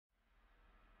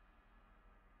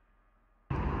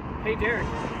Hey Derek,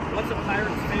 what's a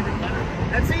pirate's favorite letter?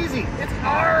 That's easy. It's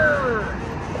R.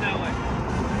 No way.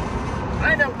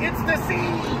 I know. It's the C.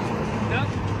 Nope.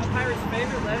 A pirate's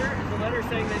favorite letter is a letter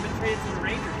saying they've been traded to the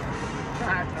Rangers.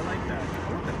 I like that.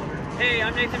 I love that letter. Hey,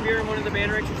 I'm Nathan Beer. I'm one of the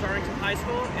band directors at Arlington High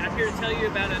School, and I'm here to tell you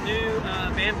about a new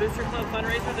band booster club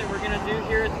fundraiser that we're going to do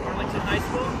here at Arlington High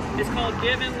School. It's called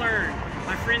Give and Learn.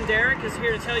 My friend Derek is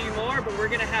here to tell you more, but we're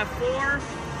going to have 4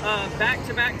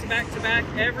 back-to-back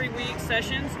every week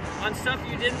sessions on stuff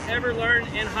you didn't ever learn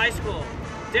in high school.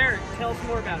 Derek, tell us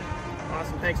more about it.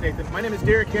 Awesome. Thanks, Nathan. My name is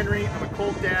Derek Henry. I'm a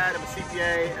Colt dad. I'm a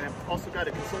CPA, and I've also got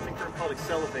a consulting firm called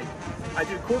Accelerate. I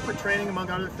do corporate training,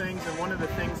 among other things, and one of the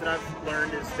things that I've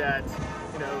learned is that,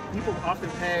 you know, people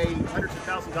often pay hundreds of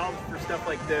thousands of dollars for stuff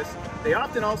like this. They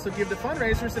often also give to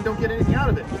fundraisers and don't get anything out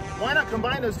of it. Why not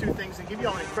combine those two things and give you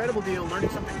all an incredible deal, learning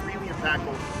something really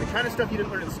impactful, the kind of stuff you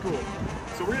didn't learn in school.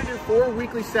 So we're going to do 4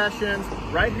 weekly sessions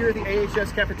right here at the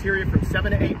AHS Cafeteria from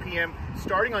 7 to 8 p.m.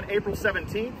 starting on April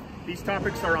 17th. These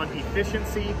topics are on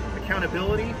efficiency,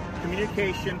 accountability,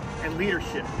 communication, and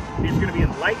leadership. These are going to be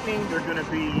enlightening, they're going to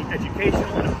be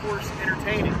educational, and of course,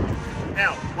 entertaining.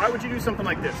 Now, why would you do something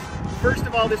like this? First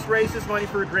of all, this raises money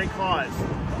for a great cause.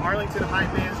 The Arlington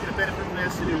High Band is going to benefit from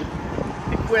this through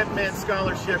equipment,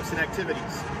 scholarships, and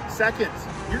activities. Second,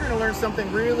 you're going to learn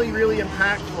something really, really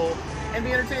impactful and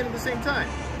be entertained at the same time.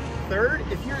 Third,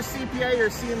 if you're a CPA or a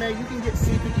CMA, you can get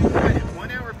CPE credit,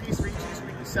 1 hour apiece for each of these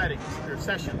weekly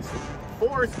sessions.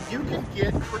 Fourth, you can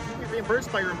get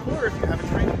reimbursed by your employer if you have a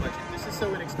training budget. This is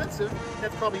so inexpensive,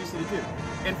 that's probably easy to do.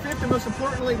 And fifth, and most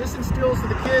importantly, this instills to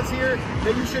the kids here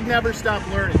that you should never stop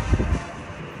learning.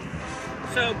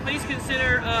 So please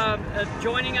consider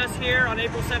joining us here on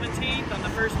April 17th on the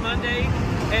first Monday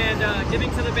and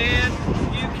giving to the band.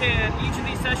 You can, each of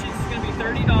these sessions is going to be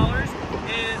 $30,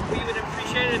 and we would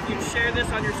appreciate it if you'd share this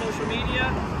on your social media,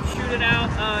 shoot it out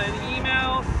an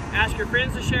email, ask your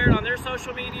friends to share it on their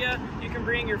social media. You can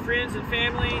bring your friends and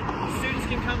family. Students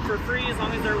can come for free as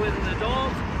long as they're with an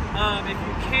adult. If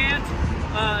you can't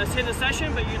attend a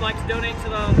session but you'd like to donate to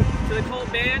the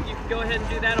Colt band, you can go ahead and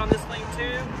do that on this link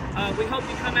too. We hope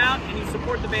you come out and you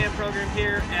support the band program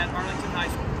here at Arlington High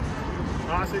School.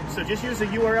 Awesome. So just use the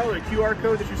URL or the QR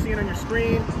code that you're seeing on your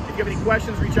screen. If you have any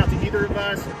questions, reach out to either of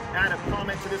us. Add a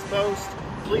comment to this post.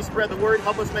 Please spread the word.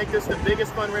 Help us make this the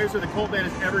biggest fundraiser the Colt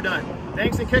band has ever done.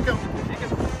 Thanks, and kick 'em.